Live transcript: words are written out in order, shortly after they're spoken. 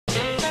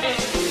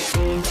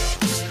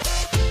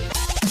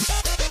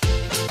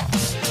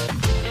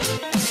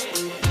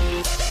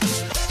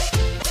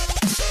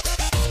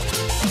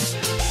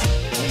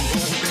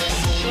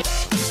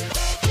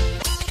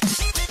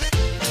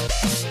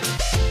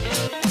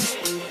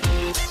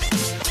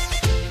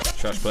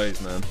Trash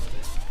plays, man.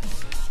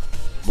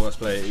 Worst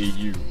player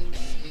EU.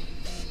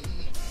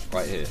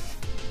 Right here.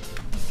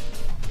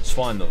 It's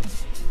fine though.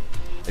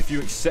 If you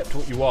accept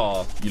what you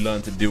are, you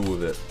learn to deal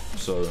with it.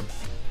 So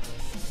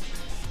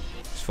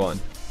it's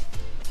fine.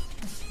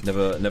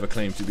 Never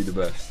claim to be the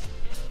best.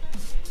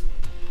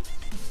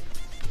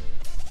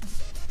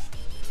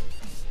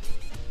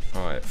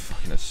 Alright,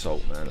 fucking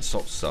assault, man.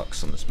 Assault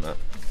sucks on this map.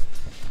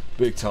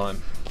 Big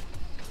time.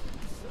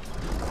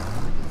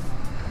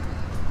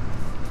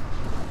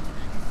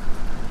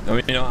 I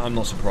mean, I'm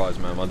not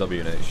surprised, man. My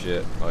W8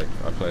 shit. Like,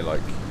 I play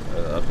like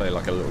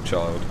a little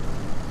child.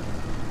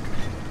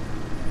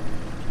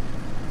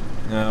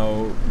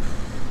 Now,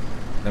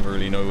 never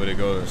really know where to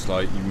go. It's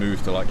like you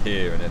move to like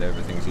here, and then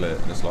everything's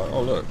lit, and it's like,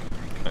 oh look,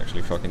 I can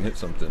actually fucking hit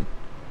something.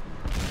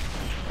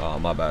 Oh,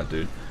 my bad,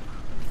 dude.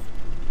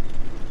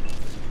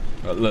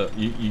 But look,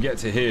 you get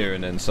to here,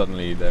 and then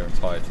suddenly their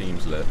entire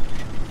team's lit.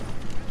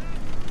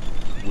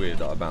 Weird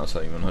that I bounced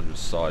that E100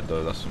 side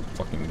though. That's some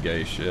fucking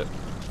gay shit.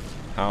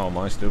 How am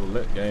I still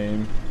lit,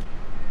 game?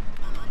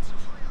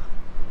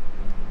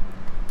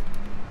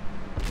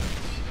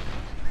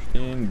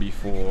 In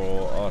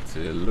before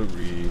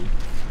artillery.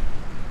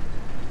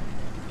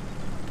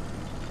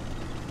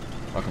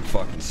 I can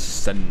fucking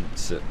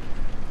sense it.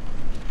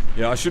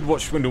 Yeah, I should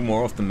watch Swindle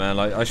more often, man.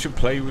 Like, I should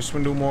play with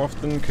Swindle more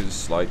often,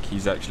 because, like,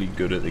 he's actually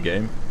good at the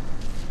game.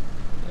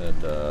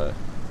 And,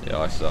 yeah,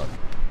 I suck.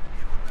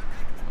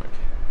 Like,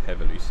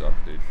 heavily suck,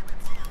 dude.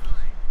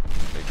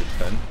 Make it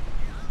 10.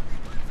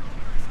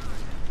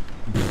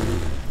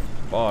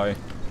 Bye.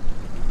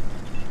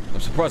 I'm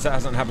surprised that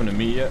hasn't happened to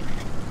me yet.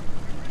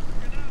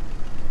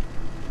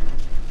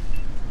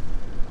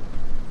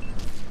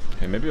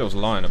 Okay, maybe I was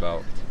lying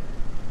about...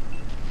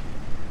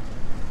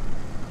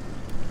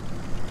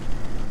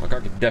 Like, I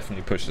could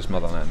definitely push this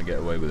motherland and get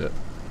away with it.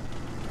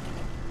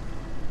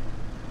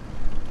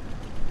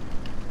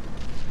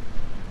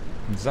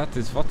 That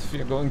is what we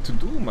are going to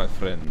do, my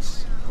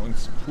friends. Going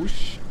to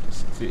push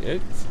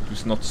it,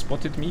 who's not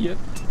spotted me yet.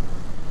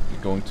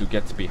 We're going to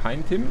get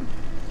behind him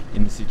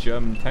in the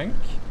German tank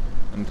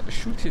and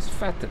shoot his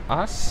fat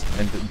ass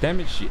and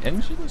damage the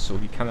engine so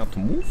he cannot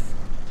move.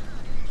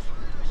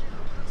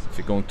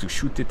 We're going to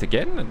shoot it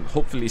again and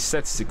hopefully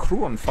sets the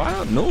crew on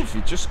fire. No,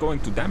 we're just going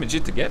to damage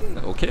it again.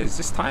 Okay,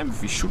 this time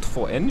we shoot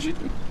for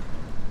engine.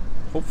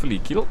 Hopefully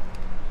kill.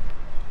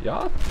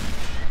 Yeah.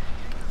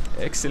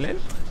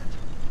 Excellent.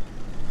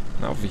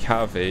 Now we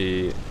have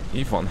a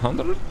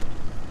E-100.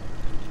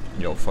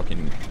 Yo,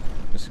 fucking...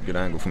 This is a good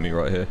angle for me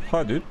right here.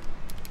 Hi, dude.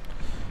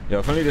 Yeah,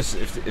 if only this...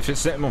 If it's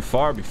set him on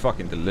fire, it'd be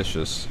fucking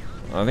delicious.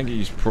 I think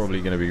he's probably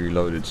going to be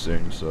reloaded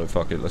soon, so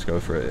fuck it. Let's go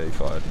for it.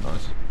 A5.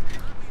 Nice.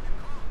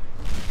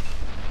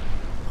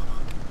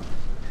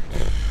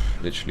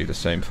 Literally the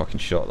same fucking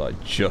shot that I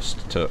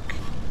just took.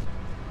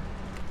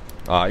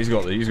 Ah, he's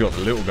got the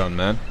little gun,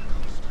 man.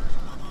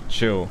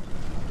 Chill.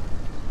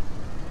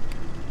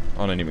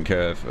 I don't even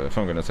care if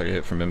I'm gonna take a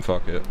hit from him.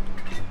 Fuck it.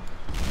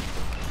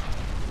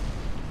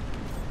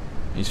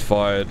 He's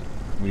fired.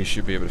 We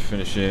should be able to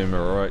finish him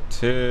right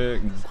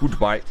here.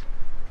 Goodbye.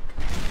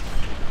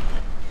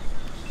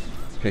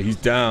 Okay, he's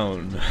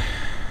down.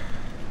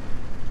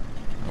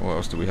 What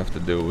else do we have to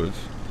deal with?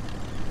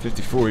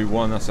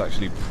 54E1, that's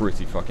actually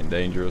pretty fucking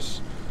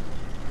dangerous.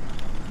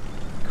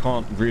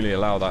 Can't really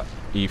allow that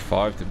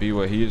E5 to be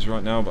where he is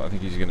right now, but I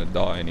think he's gonna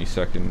die any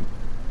second.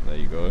 There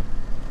you go.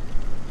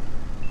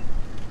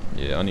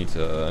 Yeah, I need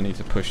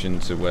to push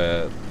into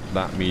where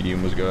that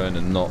medium was going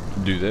and not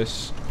do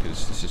this,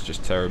 because this is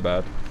just terrible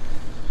bad.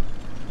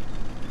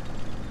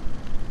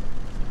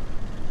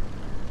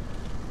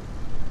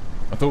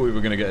 I thought we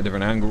were gonna get a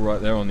different angle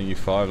right there on the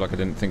E5, like I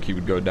didn't think he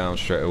would go down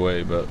straight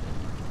away, but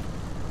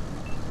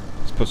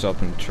let's push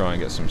up and try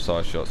and get some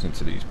side shots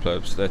into these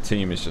plebs. Their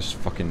team is just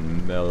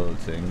fucking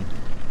melting,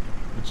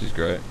 which is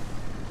great.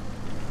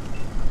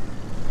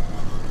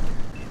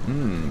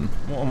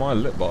 What am I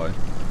lit by?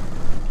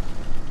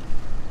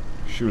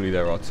 Surely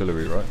they're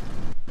artillery, right?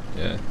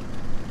 Yeah.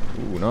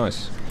 Ooh,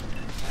 nice.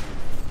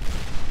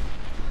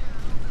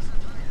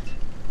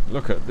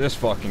 Look at this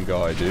fucking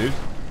guy, dude.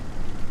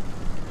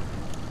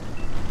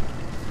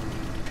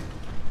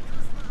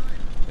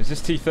 Is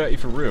this T-30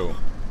 for real?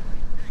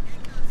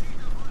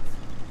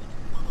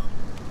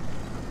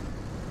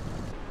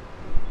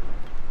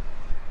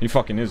 He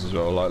fucking is as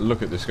well. Like,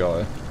 look at this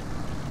guy.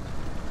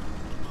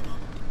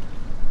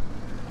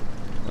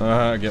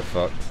 Get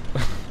fucked.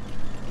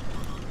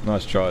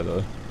 Nice try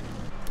though.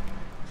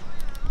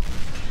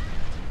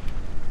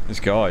 This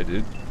guy,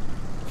 dude.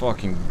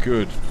 Fucking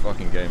good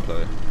fucking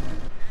gameplay.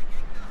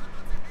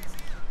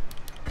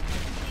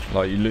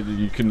 Like,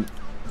 you couldn't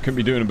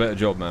be doing a better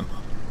job, man.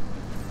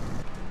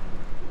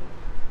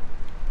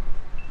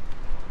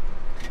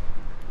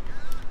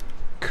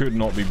 Could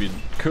not be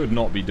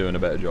doing a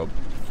better job.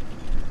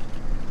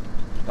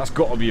 That's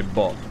got to be a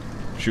bot,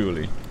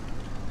 surely.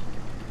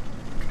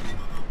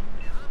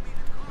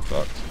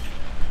 Fucked.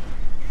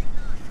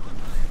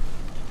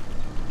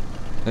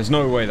 There's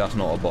no way that's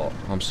not a bot.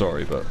 I'm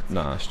sorry, but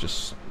nah, it's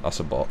just, that's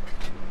a bot.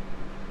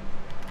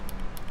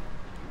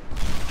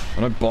 I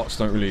know bots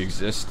don't really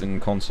exist in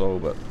console,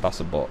 but that's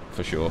a bot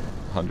for sure,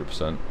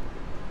 100%.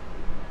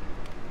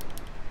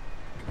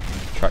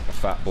 Track the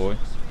fat boy.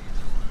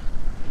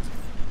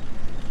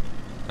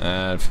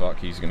 And fuck,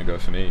 he's gonna go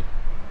for me.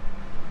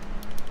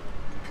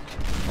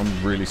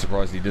 I'm really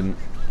surprised he didn't.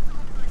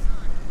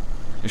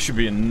 It should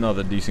be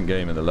another decent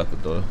game in the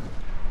Leopard though.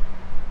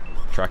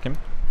 Track him.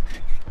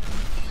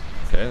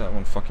 Okay, that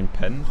one fucking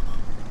penned.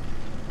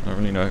 I don't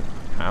really know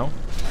how.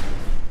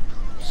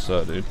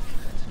 Sir, dude.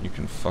 You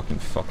can fucking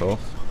fuck off.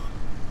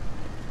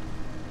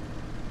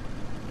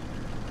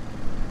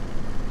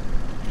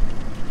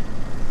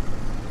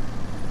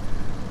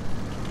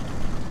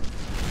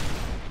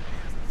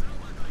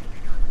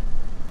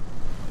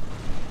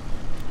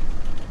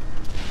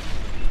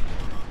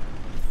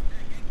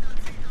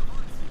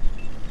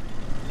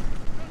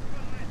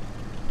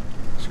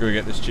 Let's go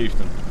get this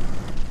chieftain.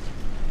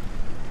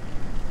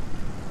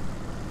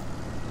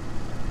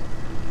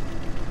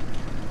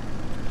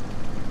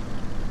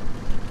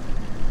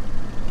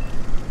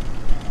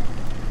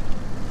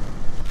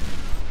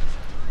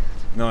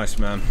 Nice,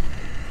 man.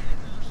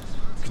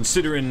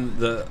 Considering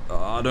that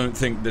I don't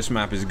think this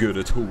map is good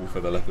at all for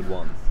the Leopard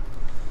 1.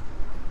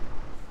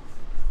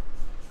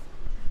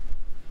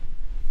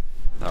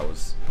 That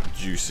was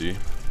juicy.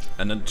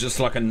 And then just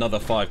like another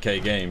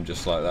 5k game,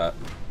 just like that.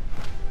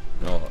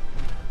 Oh,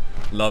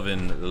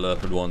 loving the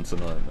Leopard 1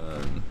 tonight,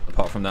 man.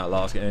 Apart from that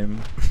last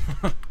game.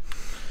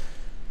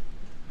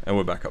 And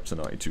we're back up to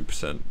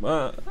 92%.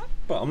 But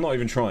I'm not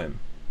even trying.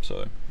 So,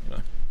 you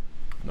know,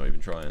 not even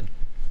trying.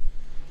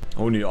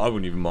 I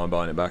wouldn't even mind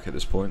buying it back at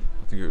this point.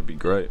 I think it would be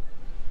great.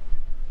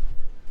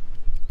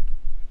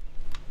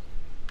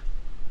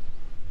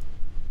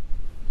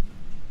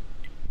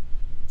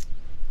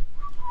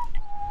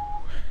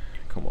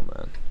 Come on,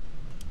 man.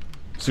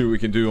 See what we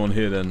can do on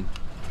here then.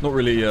 Not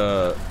really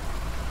a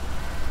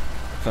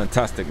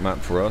fantastic map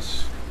for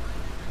us.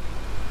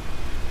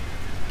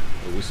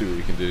 But we'll see what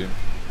we can do.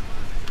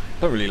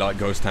 Don't really like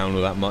Ghost Town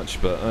all that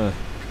much, but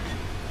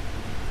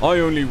I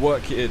only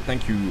work here.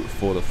 Thank you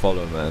for the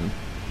follow, man.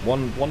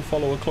 One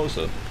follower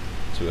closer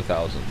to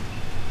 1,000.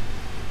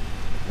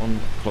 One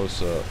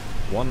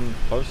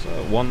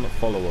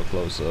follower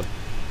closer.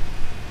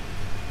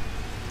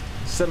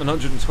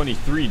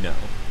 723 now.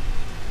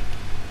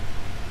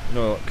 You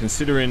know,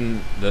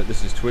 considering that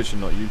this is Twitch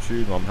and not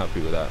YouTube, I'm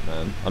happy with that,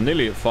 man. I'm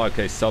nearly at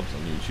 5k subs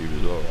on YouTube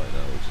as well right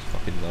now, which is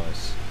fucking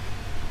nice.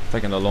 It's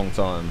taken a long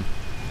time.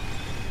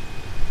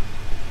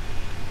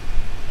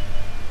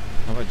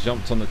 Have I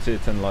jumped on the tier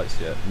 10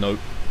 lights yet? Nope.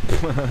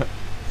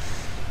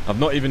 I've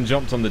not even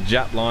jumped on the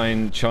Jap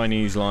line,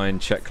 Chinese line,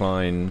 Czech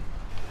line,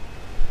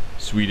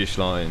 Swedish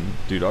line.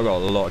 Dude, I got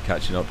a lot of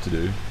catching up to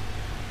do.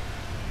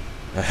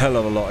 A hell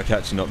of a lot of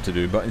catching up to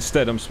do. But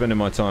instead, I'm spending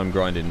my time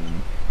grinding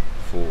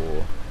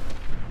for,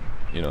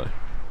 you know,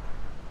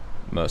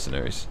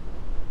 mercenaries.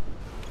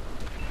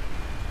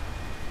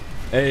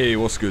 Hey,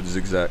 what's good,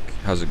 Zigzag?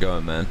 How's it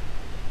going, man?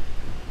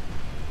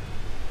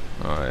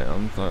 Alright,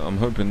 I'm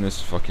hoping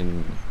this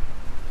fucking...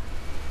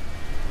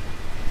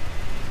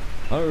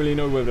 I don't really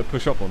know whether to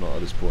push up or not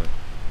at this point.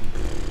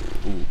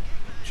 Ooh,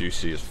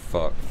 juicy as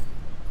fuck.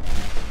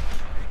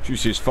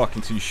 Juicy as fuck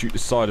until you shoot the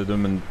side of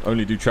them and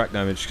only do track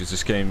damage because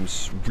this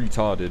game's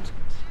retarded.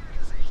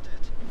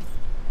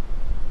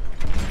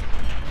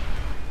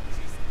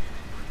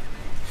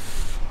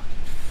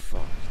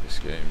 Fuck this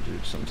game,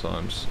 dude,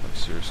 sometimes. Like,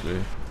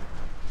 seriously.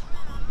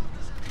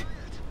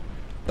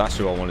 That's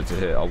who I wanted to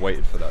hit. I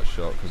waited for that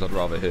shot because I'd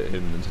rather hit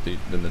him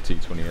than the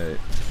T28.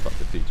 Fuck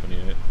the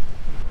T28.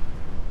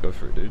 Go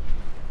for it, dude.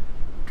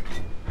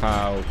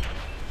 How?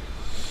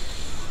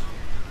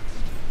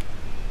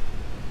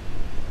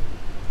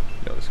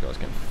 Yo, this guy's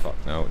getting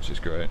fucked now, which is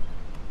great.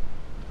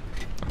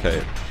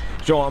 Okay.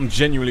 Joe, I'm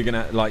genuinely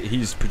gonna, like,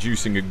 he's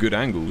producing a good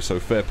angle, so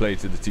fair play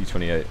to the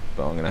T28,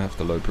 but I'm gonna have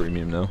to low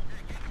premium now.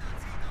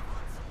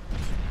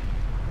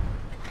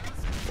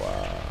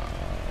 Wow.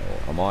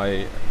 Am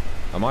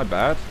I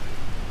bad?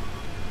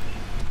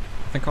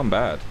 I think I'm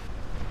bad.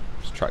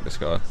 Just track this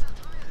guy.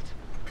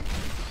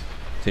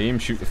 Team,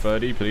 shoot the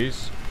 30,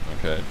 please.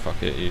 Okay,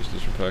 fuck it, use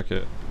this repair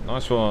kit.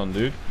 Nice one,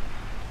 dude.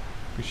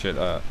 Appreciate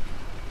that.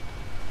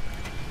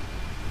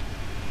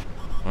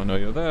 I know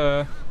you're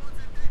there.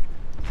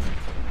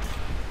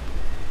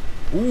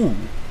 Ooh!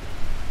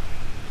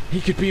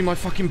 He could be my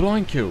fucking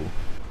blind kill.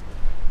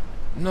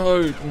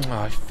 No,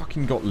 I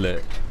fucking got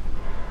lit.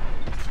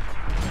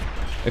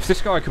 If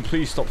this guy could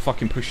please stop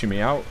fucking pushing me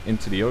out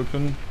into the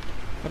open,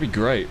 that'd be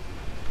great.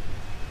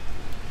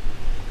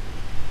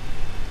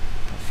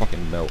 I'll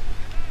fucking melt.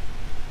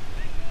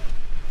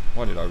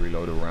 Why did I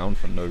reload a round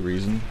for no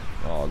reason?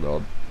 Oh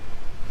god.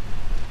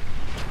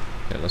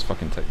 Okay, let's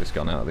fucking take this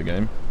gun out of the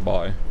game.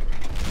 Bye.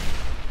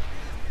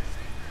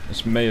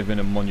 This may have been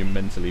a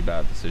monumentally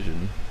bad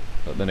decision,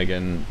 but then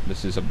again,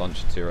 this is a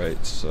bunch of tier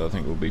 8s, so I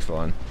think we'll be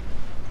fine.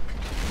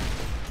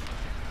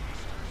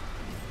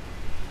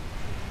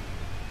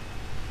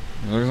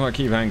 As long as I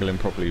keep angling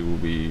properly, we'll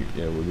be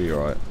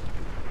alright.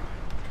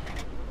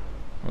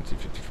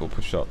 1T54,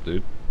 push up,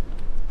 dude.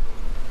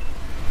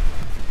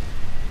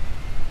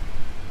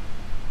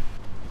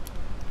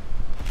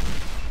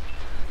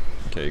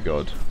 Okay,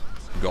 God.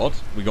 God?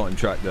 We got him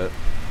tracked there.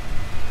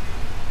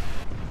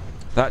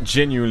 That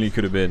genuinely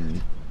could have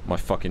been my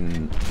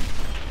fucking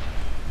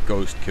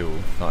ghost kill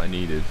that I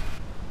needed.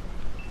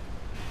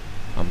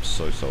 I'm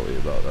so salty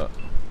about that.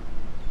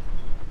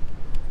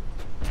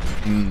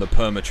 The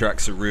perma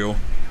tracks are real.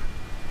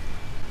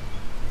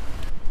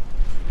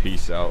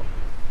 Peace out.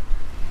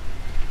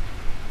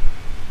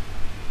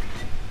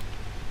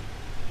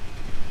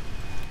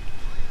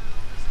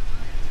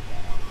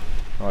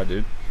 Hi,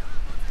 dude.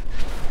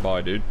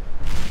 Bye, dude.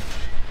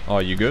 Oh,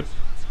 you good?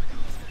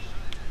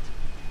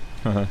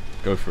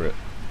 Go for it.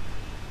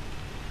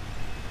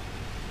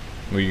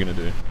 What are you gonna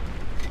do?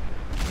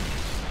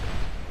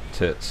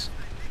 Tits.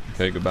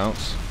 Okay, good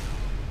bounce.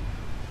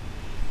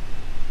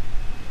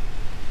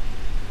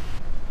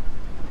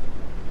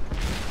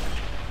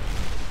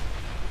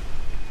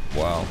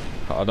 Wow.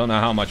 I don't know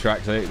how my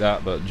tracks ate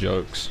that, but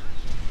jokes.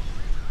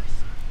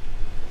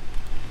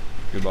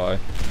 Goodbye.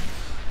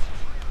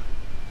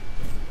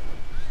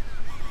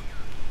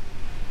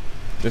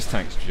 This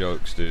tank's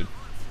jokes, dude.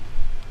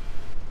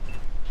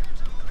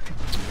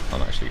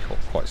 I'm actually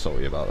quite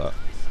salty about that.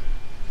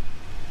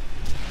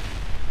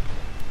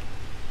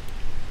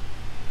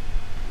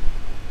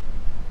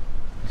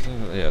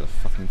 Yeah, the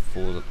fucking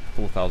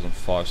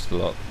 4005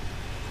 still up.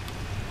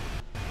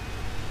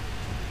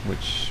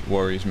 Which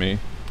worries me.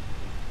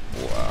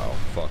 Wow,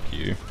 fuck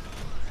you.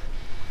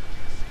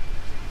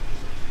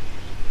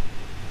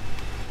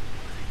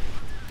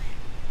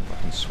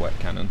 Fucking sweat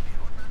cannon.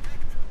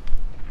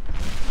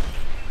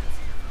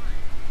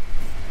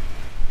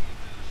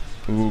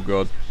 Oh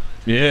god.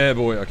 Yeah,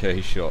 boy. Okay,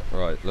 he's shot.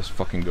 Right, let's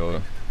fucking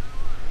go.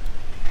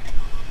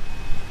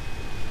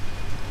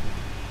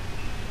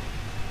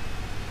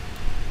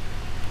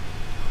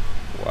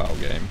 Wow,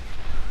 game.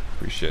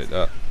 Appreciate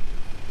that.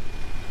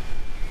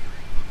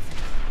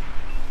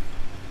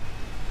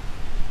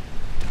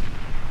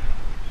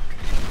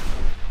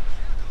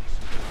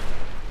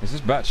 Is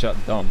this bat shot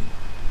dumb?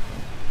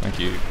 Thank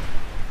you.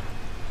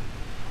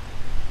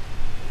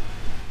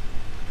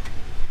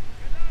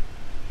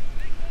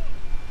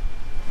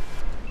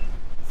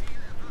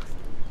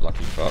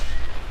 Lucky fuck.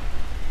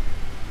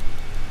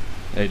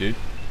 Hey, dude.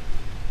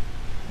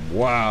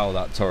 Wow,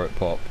 that turret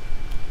pop.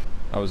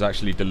 That was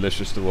actually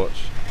delicious to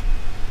watch.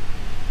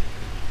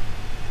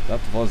 That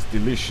was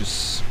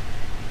delicious.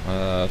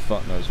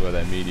 Fuck knows where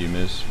their medium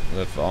is.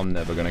 I'm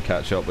never going to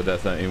catch up with their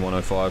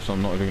 13105, so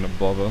I'm not even going to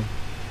bother.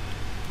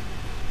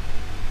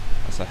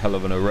 That's a hell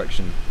of an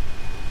erection.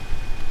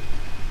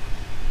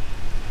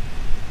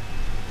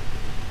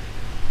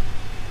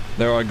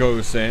 There I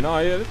go saying, oh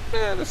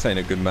yeah, this ain't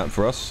a good map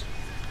for us.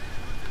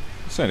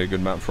 This ain't a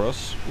good map for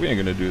us. We ain't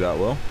going to do that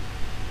well.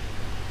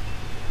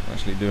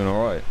 Actually doing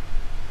alright.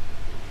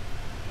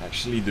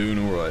 Actually doing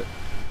alright.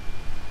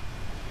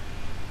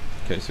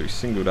 Okay, so he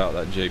singled out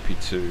that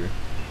JP2.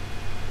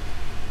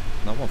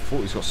 That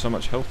 140's got so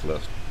much health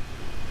left.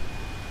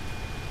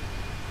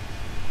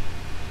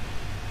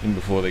 Even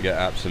before they get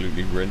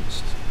absolutely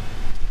rinsed.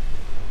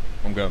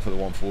 I'm going for the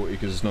 140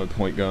 because there's no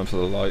point going for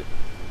the light.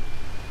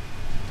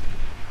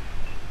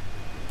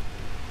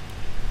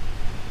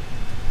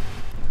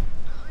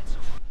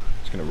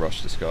 Just gonna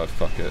rush this guy,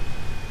 fuck it.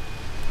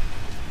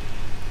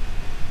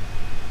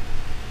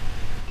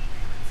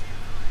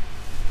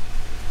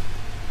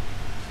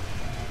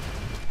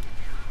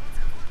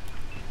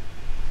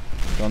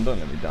 Don't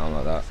let me down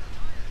like that.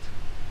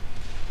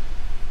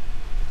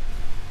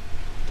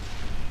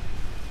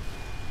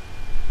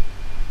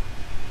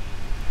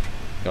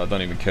 God, I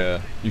don't even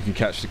care. You can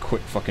catch the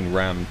quick fucking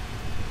ram.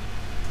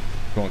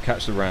 Go on,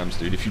 catch the rams,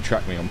 dude. If you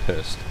track me, I'm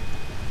pissed.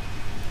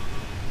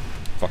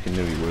 Fucking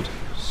knew he would.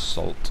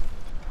 Salt.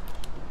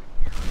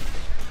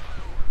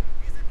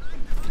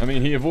 I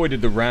mean, he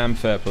avoided the ram,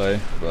 fair play,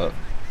 but...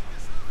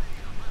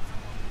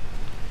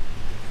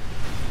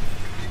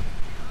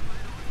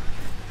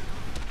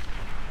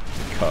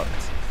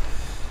 Cucked.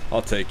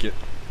 I'll take it.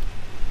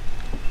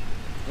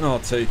 I'll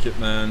take it,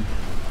 man.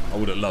 I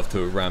would have loved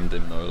to have rammed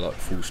him though, like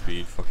full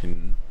speed,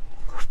 fucking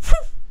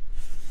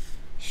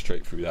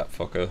straight through that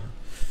fucker.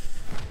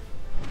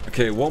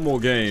 Okay, one more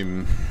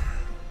game.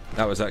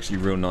 That was actually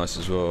real nice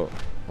as well.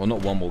 Well,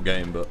 not one more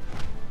game, but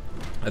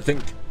I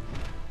think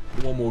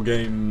one more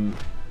game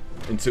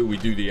until we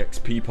do the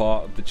XP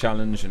part of the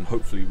challenge, and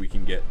hopefully we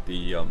can get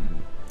the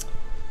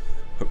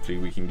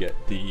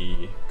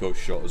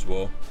ghost shot as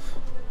well.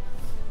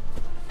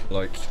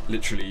 Like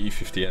literally,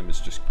 E-50M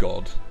is just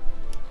god.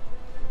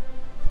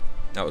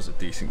 That was a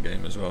decent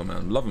game as well,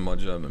 man. Loving my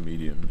German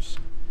mediums.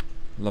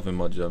 Loving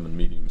my German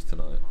mediums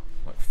tonight.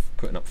 Like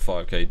putting up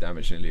 5k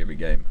damage nearly every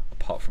game,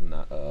 apart from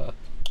that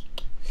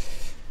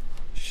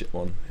shit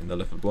one in the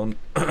Leopard one.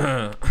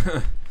 But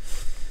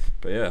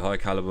yeah, high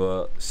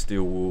caliber,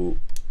 steel wool,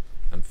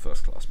 and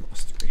first class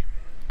mastery,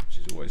 which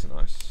is always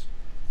nice.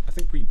 I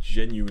think we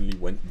genuinely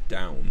went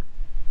down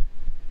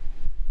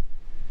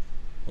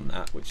on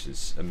that, which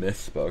is a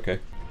myth, but okay.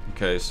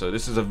 Okay, so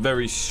this is a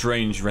very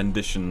strange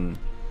rendition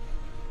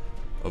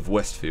of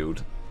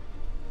Westfield,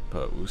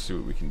 but we'll see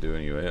what we can do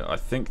anyway. I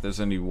think there's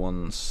only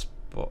one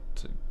spot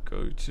to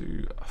go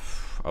to...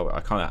 Oh,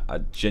 I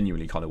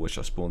genuinely kind of wish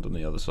I spawned on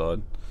the other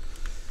side.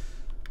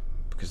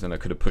 Because then I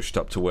could have pushed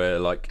up to where,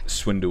 like,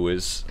 Swindle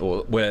is.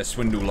 Or where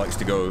Swindle likes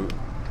to go.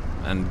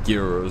 And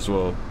Gira as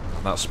well.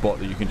 That spot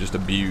that you can just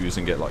abuse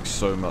and get, like,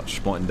 so much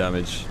spotting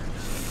damage.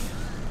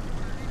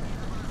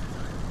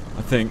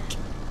 I think...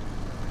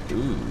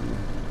 Ooh.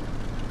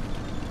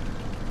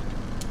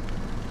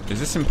 Is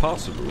this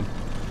impassable?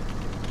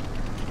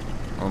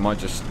 Or am I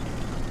just...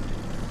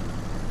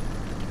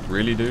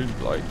 Really, dude?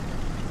 Like,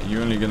 are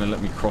you only gonna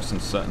let me cross in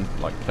certain,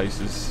 like,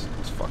 places?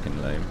 It's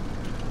fucking lame.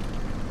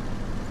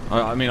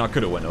 I mean, I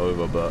could have went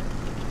over, but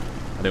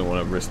I didn't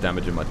want to risk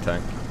damaging my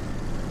tank.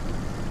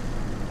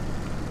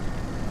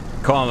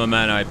 Karma,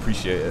 man, I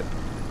appreciate it.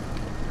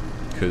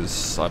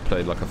 Because I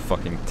played like a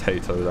fucking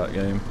Tato that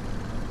game.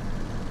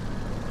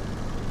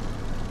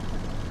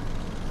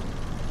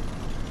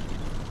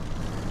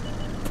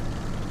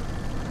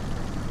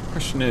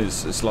 Question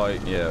is, it's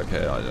like, yeah,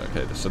 okay,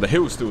 okay. So the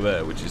hill's still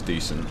there, which is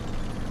decent.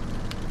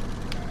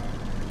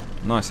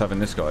 Nice having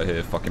this guy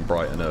here, fucking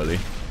bright and early.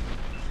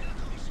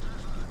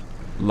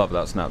 Love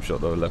that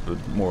snapshot though,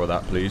 Leopard. More of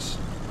that, please.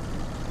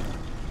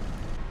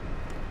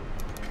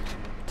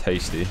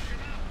 Tasty.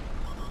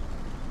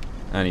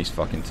 And he's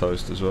fucking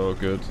toast as well,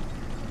 good.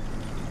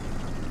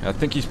 I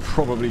think he's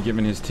probably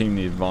giving his team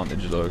the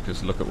advantage though,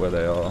 because look at where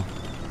they are.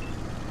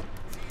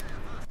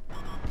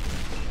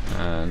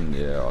 And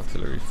yeah,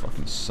 artillery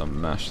fucking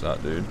smash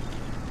that dude.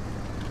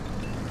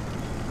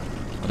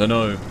 I don't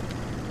know.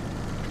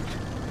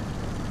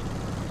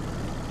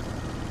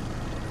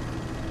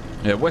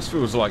 Yeah,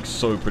 Westfield's like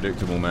so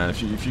predictable, man.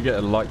 If you get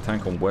a light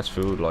tank on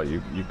Westfield, like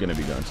you're gonna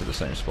be going to the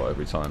same spot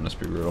every time. Let's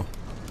be real.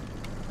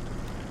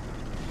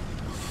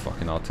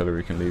 Fucking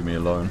artillery can leave me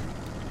alone.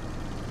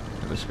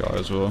 Look at this guy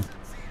as well.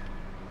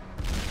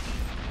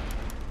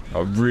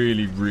 I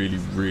really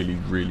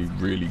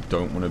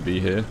don't want to be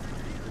here.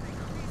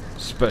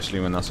 Especially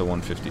when that's a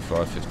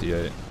 155,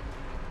 58.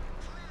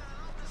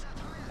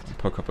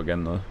 Poke up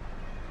again though.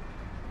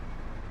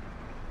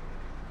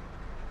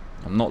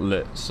 I'm not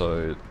lit,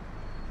 so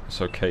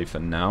it's okay for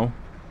now.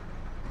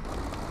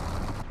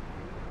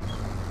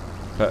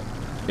 But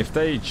if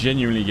they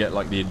genuinely get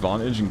like the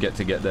advantage and get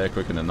there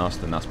quicker than us,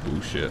 then that's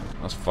bullshit.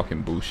 That's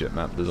fucking bullshit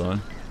map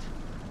design.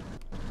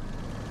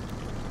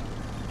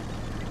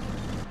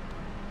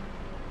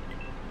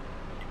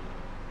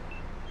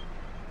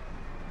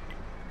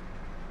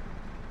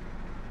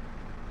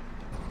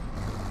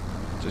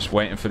 Just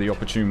waiting for the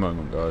opportune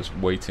moment, guys.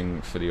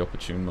 Waiting for the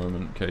opportune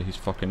moment. Okay, he's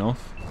fucking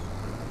off.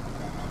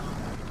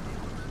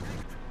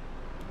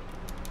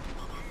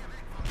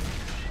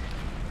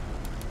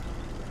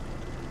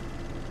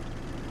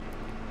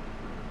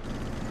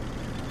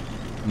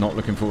 Not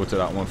looking forward to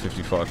that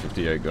 155,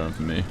 58 going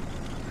for me.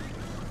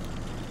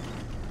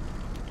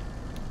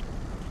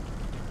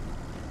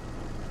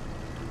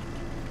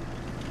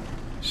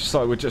 It's just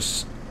like we're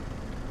just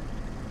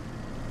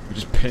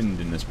pinned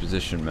in this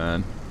position,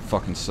 man.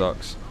 Fucking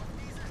sucks.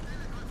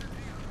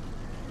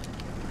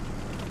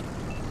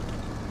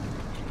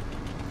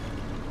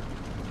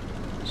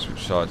 Switch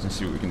sides and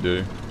see what we can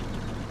do.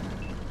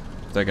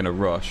 If they're gonna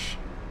rush.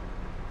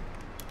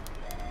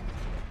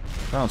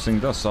 Bouncing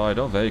the side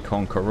of a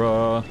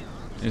conqueror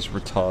is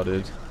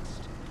retarded.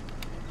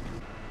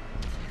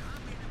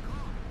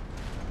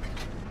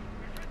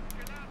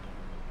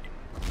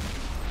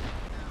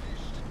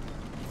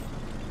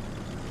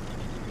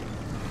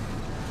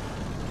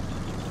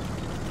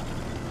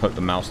 Hope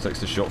the mouse takes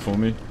the shot for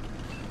me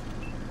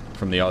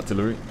from the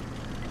artillery.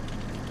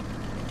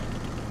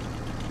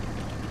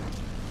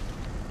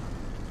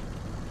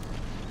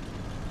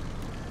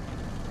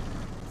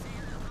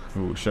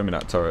 Ooh, show me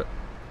that turret.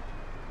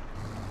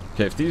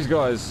 Okay, if these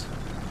guys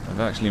have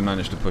actually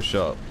managed to push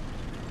up.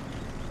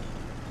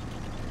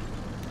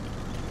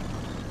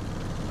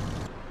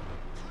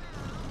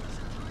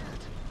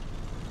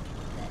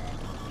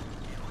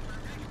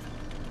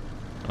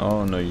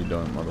 Oh, no you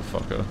don't,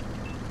 motherfucker.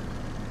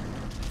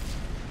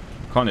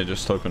 Kind of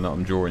just hoping that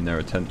I'm drawing their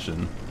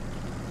attention.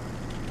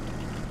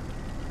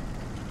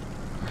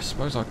 I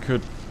suppose I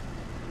could...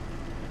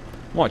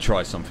 Might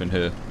try something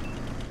here.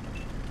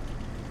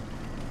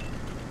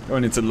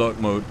 Going into lurk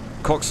mode.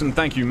 Coxon,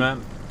 thank you,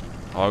 man.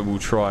 I will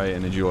try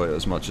and enjoy it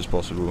as much as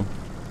possible.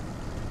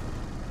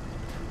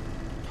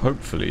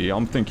 Hopefully,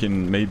 I'm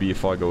thinking maybe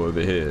if I go over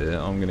here,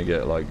 I'm gonna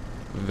get like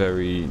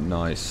very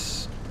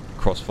nice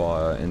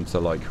crossfire into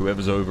like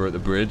whoever's over at the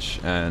bridge,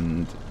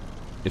 and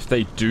if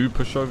they do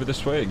push over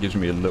this way, it gives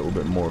me a little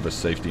bit more of a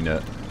safety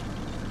net.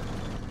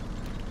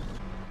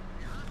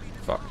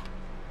 Fuck.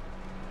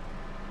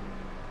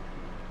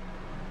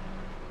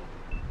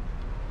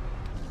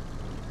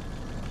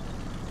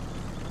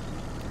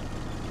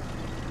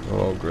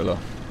 Oh, Grilla.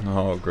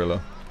 Oh,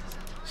 Grilla.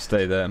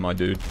 Stay there, my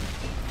dude.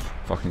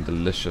 Fucking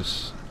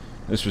delicious.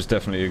 This was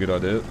definitely a good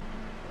idea.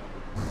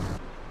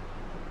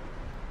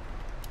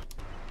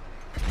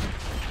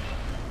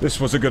 This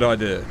was a good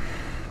idea.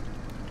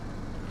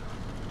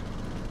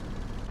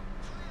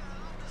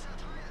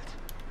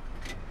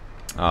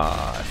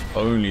 Ah, if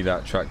only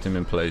that tracked him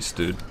in place,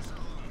 dude.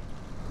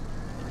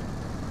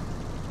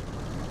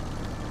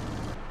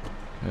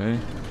 Okay.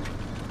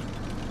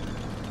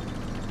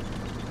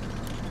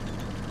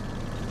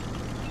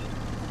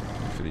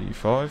 For the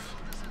E5.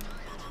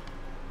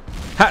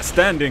 Hat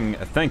Standing,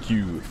 thank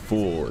you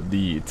for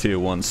the tier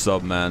 1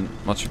 sub, man.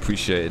 Much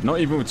appreciated. Not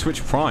even with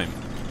Twitch Prime.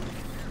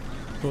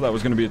 Thought that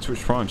was going to be a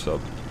Twitch Prime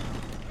sub.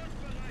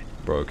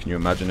 Bro, can you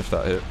imagine if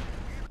that hit?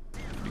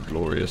 It'd be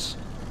glorious.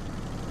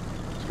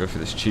 Let's go for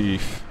this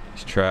Chief.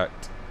 He's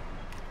tracked.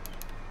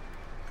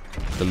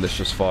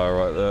 Delicious fire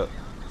right there.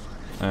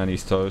 And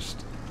he's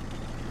toast.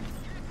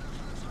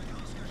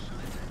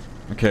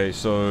 Okay,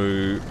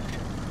 so...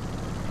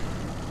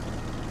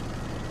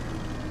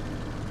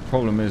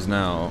 problem is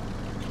now...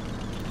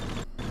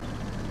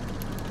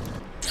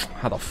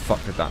 how the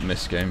fuck did that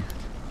miss, game?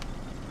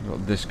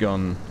 Got this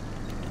gun.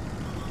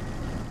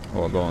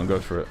 Oh, go on, go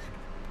for it.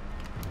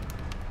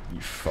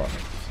 You fuck.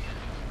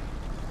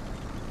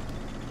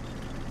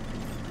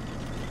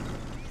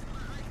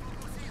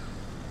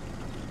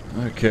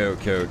 Okay,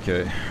 okay,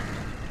 okay.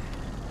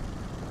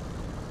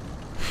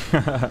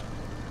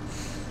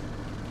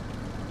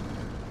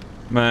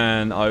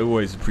 Man, I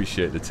always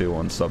appreciate the tier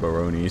 1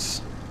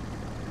 sub-aronis.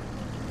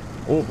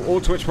 Or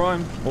Twitch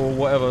Prime, or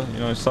whatever, you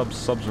know,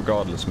 subs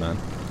regardless, man.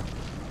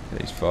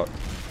 Okay, he's fucked.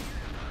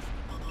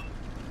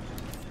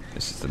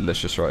 This is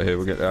delicious right here.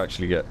 We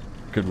actually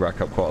could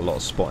rack up quite a lot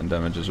of spotting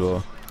damage as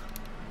well.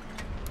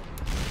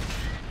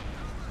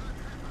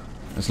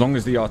 As long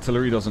as the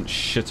artillery doesn't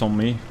shit on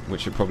me,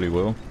 which it probably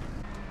will.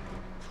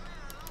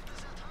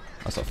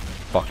 That's a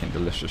fucking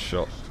delicious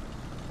shot.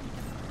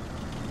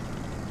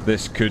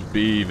 This could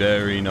be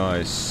very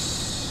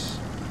nice.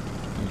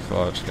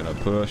 E5's gonna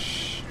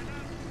push.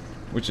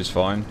 Which is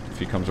fine. If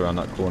he comes around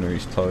that corner,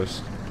 he's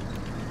toast.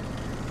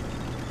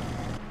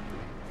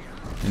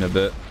 In a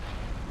bit.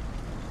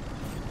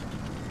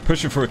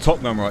 Pushing for a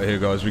top gun right here,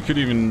 guys. We could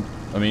even...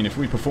 I mean, if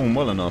we perform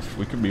well enough,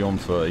 we could be on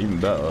for even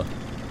better.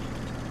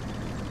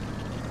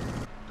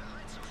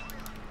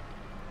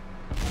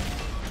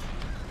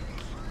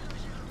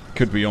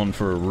 Could be on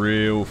for a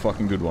real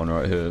fucking good one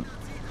right here.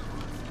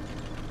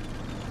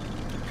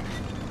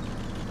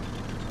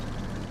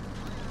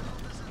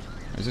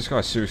 Is this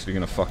guy seriously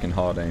gonna fucking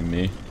hard aim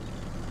me?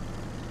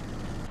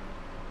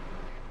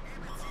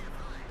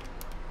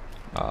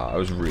 I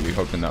was really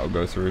hoping that would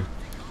go through.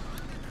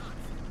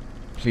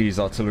 Please,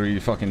 artillery,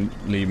 fucking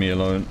leave me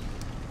alone.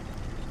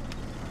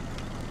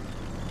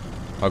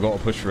 I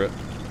gotta push for it.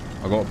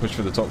 I gotta push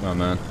for the top gun,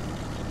 man.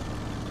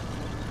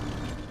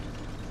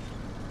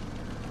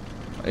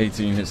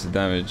 18 hits the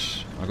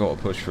damage. I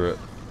gotta push for it.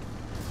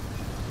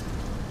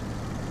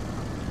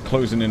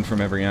 Closing in from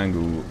every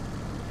angle.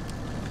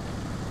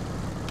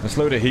 Let's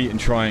load a heat and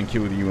try and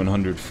kill the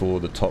U-100 for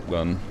the top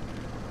gun.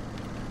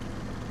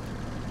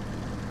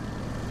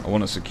 I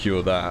want to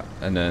secure that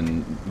and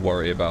then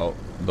worry about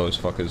those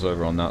fuckers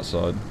over on that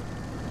side.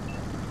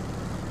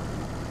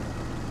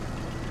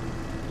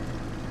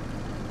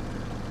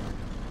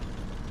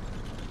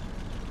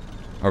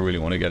 I really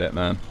want to get it,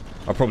 man.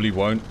 I probably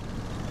won't,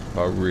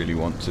 but I really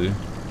want to.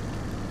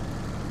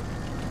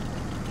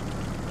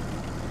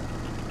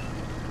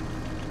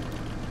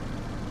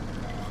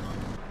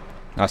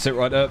 That's it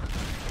right there.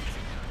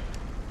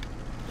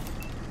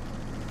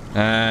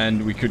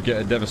 And we could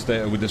get a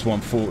Devastator with this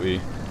 140.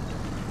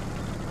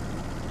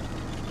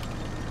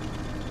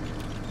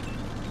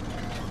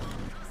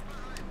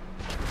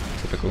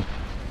 Typical.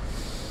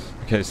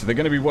 Okay, so they're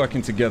going to be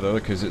working together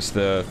because it's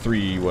the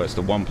it's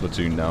the 1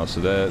 platoon now, so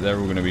they're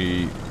all going to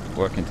be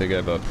working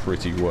together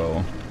pretty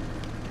well.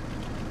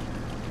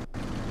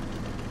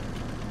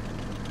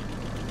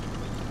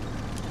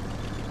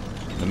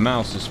 The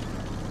mouse is,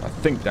 I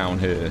think, down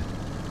here.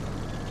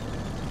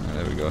 Oh,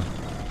 there we go.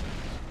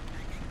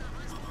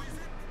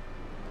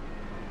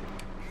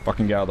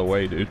 Fucking get out of the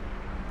way, dude.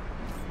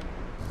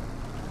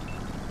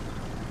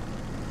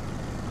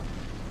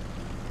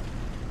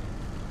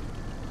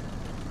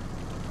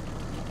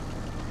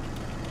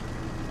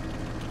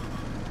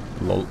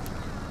 Lol.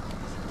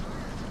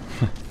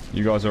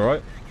 You guys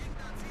alright?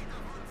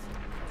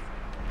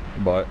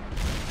 Bye.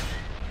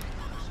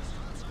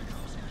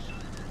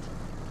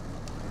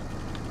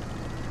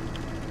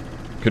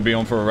 Could be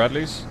on for a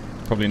Radley's.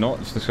 Probably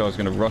not, if this guy's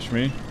gonna rush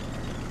me.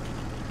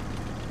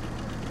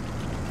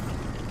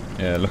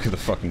 Yeah, look at the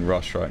fucking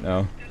rush right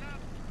now.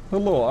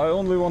 Hello, I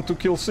only want to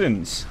kill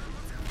SiNz.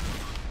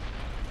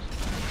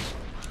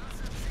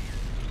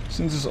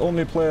 SiNz is the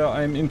only player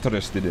I'm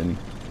interested in.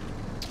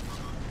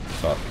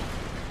 Fuck.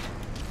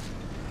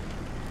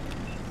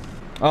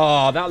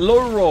 Ah, oh, that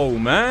low roll,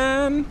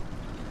 man!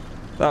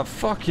 That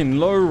fucking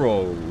low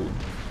roll.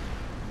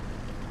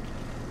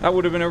 That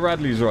would have been a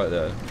Radley's right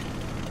there.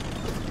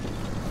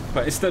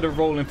 But instead of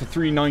rolling for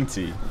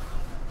 390...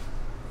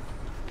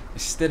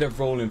 Instead of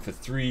rolling for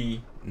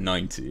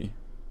 390,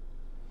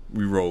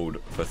 we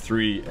rolled for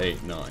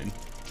 389.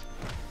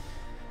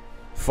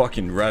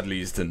 Fucking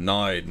Radley's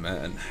denied,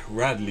 man.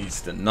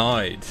 Radley's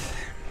denied.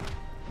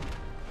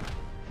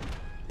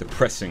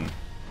 Depressing.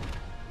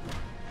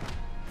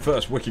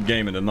 First wicked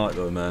game of the night,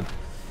 though, man.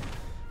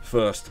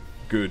 First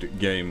good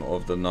game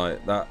of the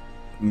night. That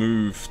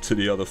move to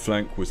the other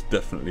flank was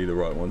definitely the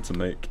right one to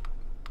make.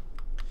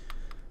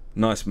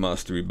 Nice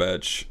mastery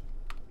badge.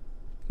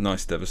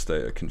 Nice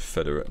Devastator,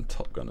 Confederate, and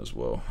Top Gun as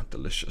well.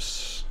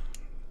 Delicious.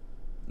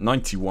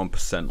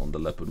 91% on the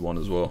Leopard one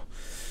as well.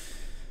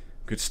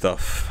 Good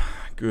stuff.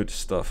 Good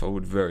stuff. I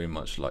would very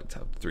much like to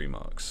have 3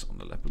 marks on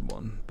the Leopard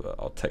one, but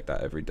I'll take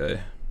that every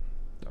day.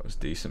 That was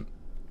decent.